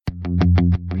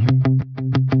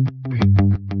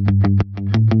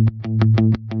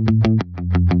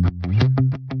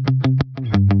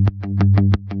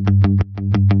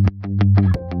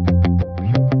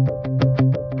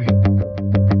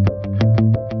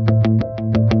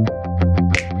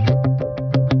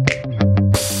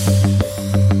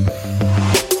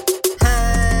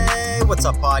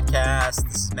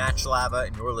is Matt Shalava,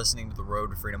 and you're listening to the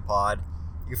Road to Freedom Pod.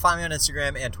 You can find me on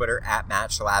Instagram and Twitter at Matt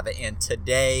Shalava, and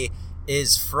today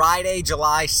is Friday,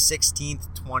 July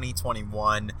 16th,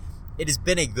 2021. It has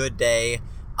been a good day.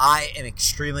 I am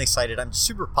extremely excited. I'm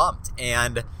super pumped,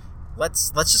 and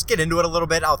let's just get into it a little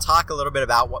bit. I'll talk a little bit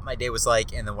about what my day was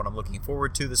like and then what I'm looking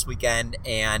forward to this weekend,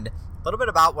 and a little bit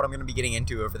about what I'm going to be getting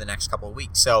into over the next couple of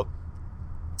weeks. So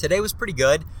today was pretty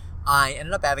good. I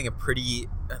ended up having a pretty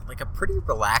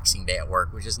relaxing day at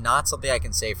work, which is not something I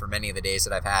can say for many of the days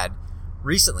that I've had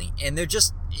recently. And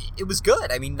it was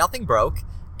good. I mean, nothing broke,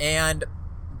 and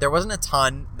there wasn't a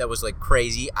ton that was like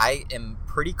crazy. I am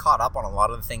pretty caught up on a lot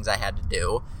of the things I had to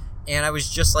do, and I was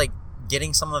just like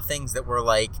getting some of the things that were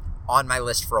like on my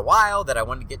list for a while that I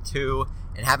wanted to get to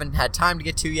and haven't had time to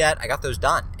get to yet. I got those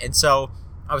done, and so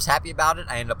I was happy about it.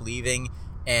 I ended up leaving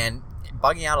and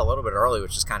bugging out a little bit early,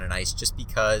 which is kind of nice, just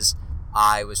because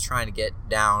I was trying to get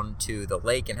down to the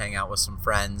lake and hang out with some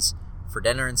friends for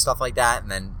dinner and stuff like that, and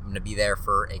then I'm going to be there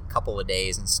for a couple of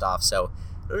days and stuff, so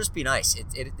it'll just be nice.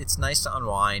 It's nice to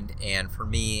unwind, and for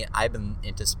me, I've been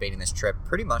anticipating this trip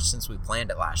pretty much since we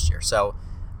planned it last year, so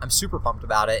I'm super pumped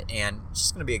about it, and it's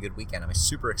just going to be a good weekend. I'm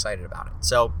super excited about it.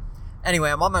 So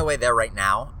anyway, I'm on my way there right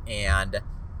now, and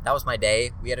that was my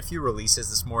day. We had a few releases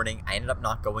this morning. I ended up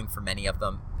not going for many of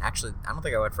them. Actually, I don't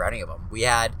think I went for any of them. We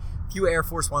had a few Air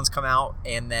Force Ones come out,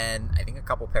 and then I think a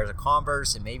couple pairs of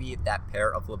Converse, and maybe that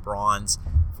pair of LeBrons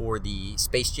for the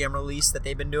Space Jam release that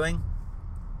they've been doing,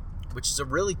 which is a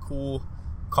really cool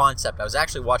concept. I was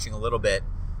actually watching a little bit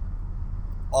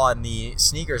on the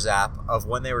Sneakers app of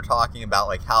when they were talking about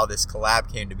like how this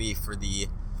collab came to be for the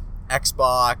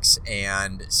Xbox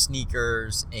and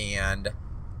sneakers and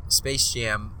Space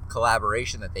Jam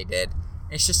collaboration that they did.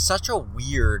 And it's just such a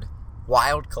weird,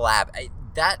 wild collab.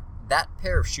 That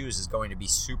pair of shoes is going to be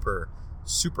super,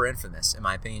 super infamous in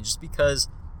my opinion, just because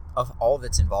of all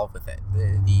that's involved with it.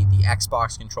 The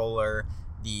Xbox controller,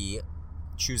 the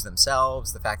shoes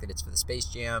themselves, the fact that it's for the Space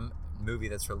Jam movie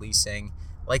that's releasing.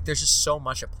 Like, there's just so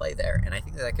much at play there, and I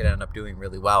think that could end up doing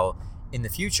really well in the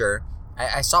future.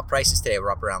 I saw prices today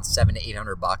were up around $700 to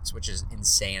 $800, which is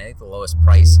insane. I think the lowest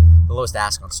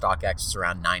ask on StockX was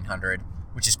around $900,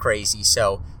 which is crazy.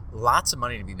 So lots of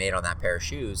money to be made on that pair of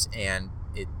shoes, and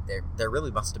there really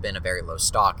must have been a very low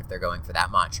stock if they're going for that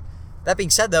much. That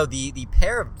being said, though, the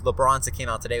pair of LeBrons that came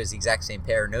out today was the exact same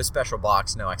pair. No special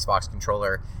box, no Xbox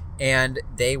controller, and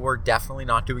they were definitely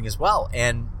not doing as well.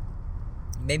 And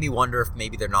it made me wonder if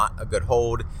maybe they're not a good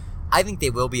hold. I think they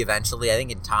will be eventually. I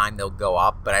think in time they'll go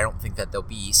up, but I don't think that they'll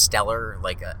be stellar,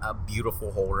 like a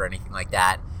beautiful hold or anything like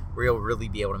that, where you'll really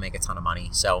be able to make a ton of money.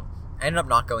 So I ended up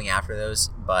not going after those,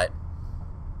 but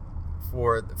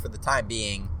for the time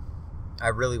being, I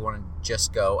really want to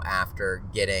just go after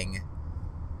getting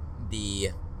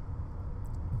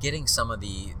some of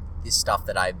the stuff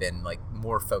that I've been like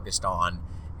more focused on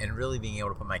and really being able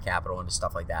to put my capital into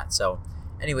stuff like that. So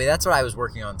anyway, that's what I was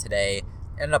working on today.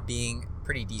 Ended up being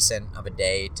pretty decent of a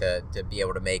day to be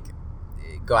able to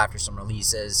go after some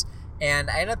releases.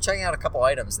 And I ended up checking out a couple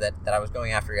items that I was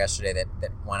going after yesterday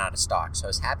that went out of stock. So I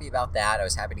was happy about that. I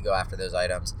was happy to go after those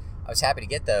items. I was happy to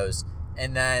get those.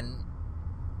 And then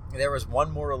there was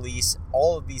one more release,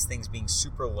 all of these things being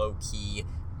super low key,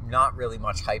 not really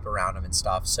much hype around them and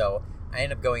stuff. So I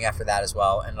ended up going after that as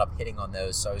well, ended up hitting on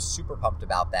those. So I was super pumped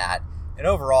about that. And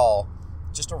overall,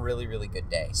 just a really, really good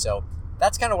day. So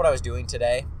that's kind of what I was doing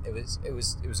today. It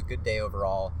was a good day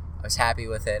overall. I was happy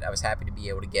with it. I was happy to be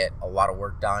able to get a lot of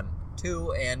work done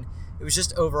too, and it was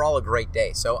just overall a great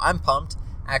day. So I'm pumped.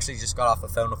 I actually just got off the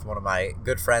phone with one of my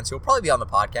good friends who will probably be on the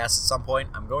podcast at some point.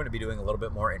 I'm going to be doing a little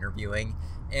bit more interviewing,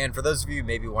 and for those of you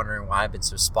maybe wondering why I've been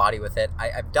so spotty with it,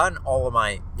 I've done all of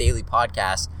my daily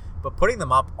podcasts, but putting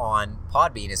them up on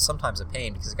Podbean is sometimes a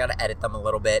pain because I've got to edit them a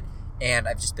little bit, and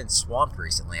I've just been swamped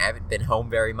recently. I haven't been home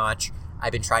very much.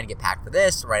 I've been trying to get packed for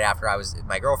this right after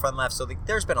my girlfriend left, so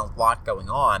there's been a lot going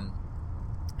on,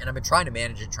 and I've been trying to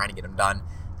manage it, trying to get them done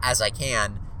as I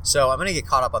can. So I'm going to get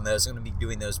caught up on those. I'm going to be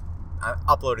doing those,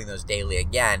 uploading those daily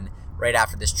again right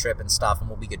after this trip and stuff, and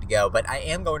we'll be good to go. But I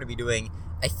am going to be doing,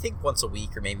 I think once a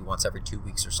week or maybe once every 2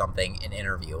 weeks or something, an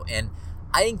interview, and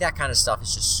I think that kind of stuff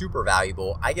is just super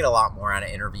valuable. I get a lot more out of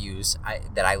interviews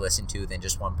that I listen to than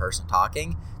just one person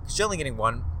talking, because you're only getting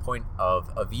one point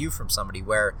of view from somebody,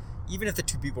 where even if the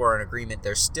two people are in agreement,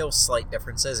 there's still slight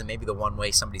differences, and maybe the one way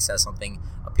somebody says something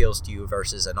appeals to you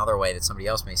versus another way that somebody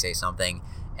else may say something.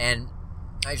 And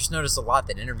I just noticed a lot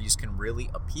that interviews can really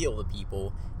appeal to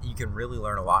people, and you can really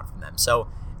learn a lot from them. So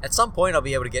at some point, I'll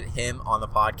be able to get him on the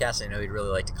podcast. I know he'd really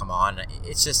like to come on.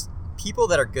 It's just people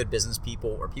that are good business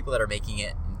people, or people that are making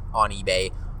it on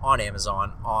eBay, on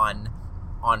Amazon, on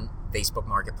Facebook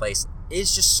Marketplace,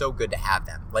 it's just so good to have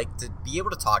them. Like, to be able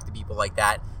to talk to people like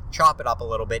that, chop it up a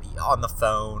little bit on the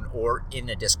phone or in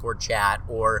a Discord chat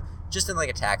or just in like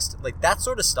a text, like that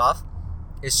sort of stuff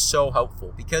is so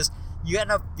helpful because you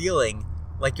end up feeling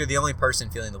like you're the only person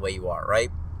feeling the way you are, right?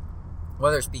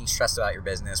 Whether it's being stressed about your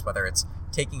business, whether it's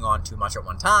taking on too much at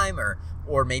one time,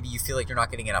 or maybe you feel like you're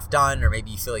not getting enough done, or maybe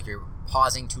you feel like you're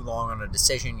pausing too long on a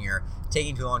decision, you're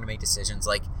taking too long to make decisions.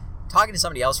 Like, talking to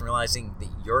somebody else and realizing that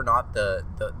you're not the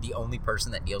only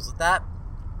person that deals with that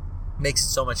makes it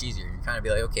so much easier. You kind of be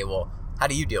like, okay, well, how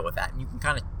do you deal with that? And you can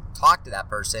kind of talk to that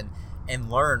person and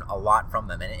learn a lot from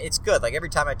them. And it's good. Like, every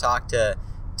time I talk to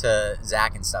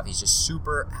Zach and stuff, he's just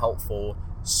super helpful,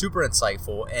 super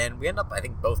insightful, and we end up, I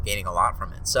think, both gaining a lot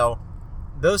from it. So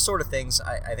those sort of things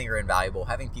I think are invaluable.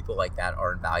 Having people like that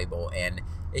are invaluable, and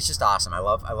it's just awesome. I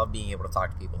love being able to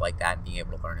talk to people like that and being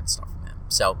able to learn and stuff from them.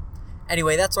 So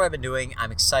anyway, that's what I've been doing.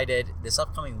 I'm excited. This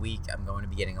upcoming week, I'm going to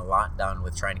be getting a lot done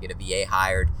with trying to get a VA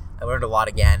hired. I learned a lot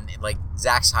again. Like,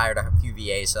 Zach's hired a few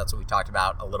VAs, so that's what we talked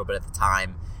about a little bit at the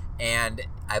time. And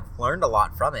I've learned a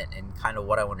lot from it and kind of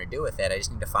what I want to do with it. I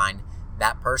just need to find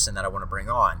that person that I want to bring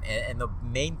on. And the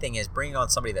main thing is bringing on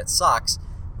somebody that sucks.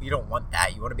 You don't want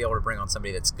that. You want to be able to bring on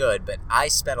somebody that's good. But I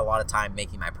spent a lot of time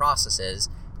making my processes,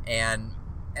 and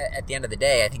at the end of the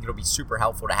day, I think it'll be super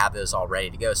helpful to have those all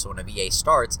ready to go. So when a VA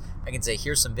starts, I can say,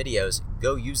 here's some videos,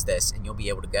 go use this, and you'll be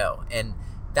able to go. And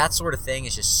that sort of thing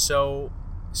is just so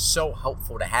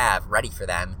helpful to have ready for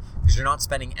them, because you're not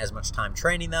spending as much time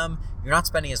training them. You're not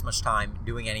spending as much time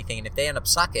doing anything. And if they end up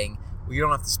sucking, well, you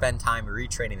don't have to spend time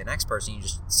retraining the next person. You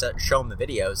just show them the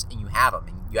videos and you have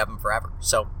them forever.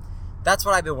 So that's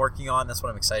what I've been working on. That's what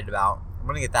I'm excited about. I'm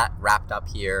going to get that wrapped up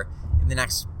here in the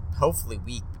next, hopefully,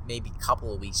 week, maybe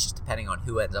couple of weeks, just depending on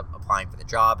who ends up applying for the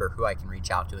job or who I can reach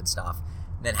out to and stuff.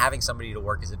 And then having somebody to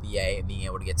work as a VA and being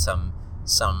able to get some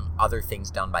other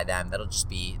things done by them,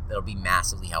 that'll be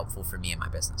massively helpful for me and my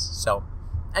business. So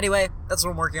anyway, that's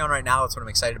what I'm working on right now. That's what I'm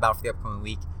excited about for the upcoming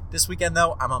week. This weekend,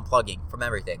 though, I'm unplugging from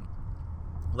everything.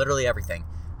 Literally everything.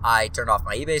 I turned off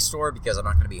my eBay store because I'm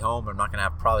not going to be home. I'm not going to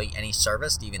have probably any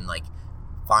service to even like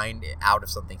find out if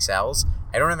something sells.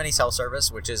 I don't have any cell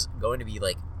service, which is going to be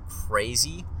like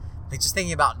crazy. Like, just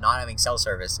thinking about not having cell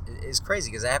service is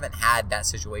crazy because I haven't had that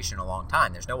situation in a long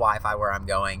time. There's no Wi-Fi where I'm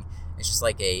going. It's just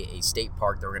like a state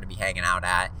park that we're going to be hanging out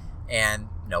at, and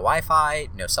no Wi-Fi,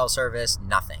 no cell service,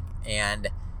 nothing. And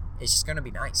it's just going to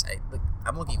be nice.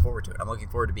 I'm looking forward to it. I'm looking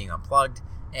forward to being unplugged.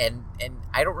 And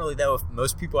I don't really know if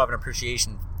most people have an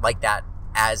appreciation like that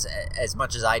as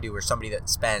much as I do, or somebody that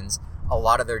spends a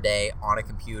lot of their day on a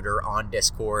computer, on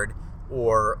Discord,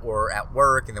 or at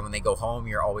work, and then when they go home,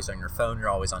 you're always on your phone, you're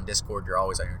always on Discord, you're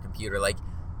always on your computer. Like,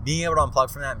 being able to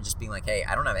unplug from that and just being like, hey,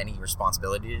 I don't have any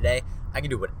responsibility today. I can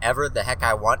do whatever the heck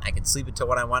I want. I can sleep until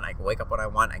when I want. I can wake up when I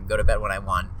want. I can go to bed when I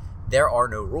want. There are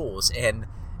no rules, and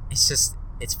it's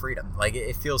freedom. Like,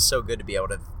 it feels so good to be able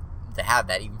to have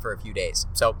that even for a few days.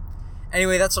 So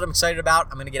anyway, that's what I'm excited about.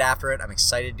 I'm going to get after it. I'm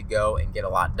excited to go and get a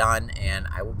lot done, and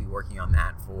I will be working on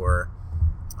that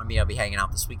I'll be hanging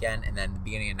out this weekend, and then the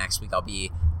beginning of next week I'll be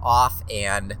off,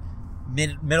 and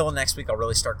middle of next week I'll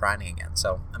really start grinding again.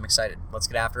 So I'm excited. Let's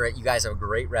get after it. You guys have a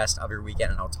great rest of your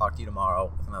weekend, and I'll talk to you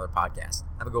tomorrow with another podcast.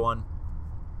 Have a good one.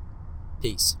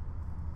 Peace.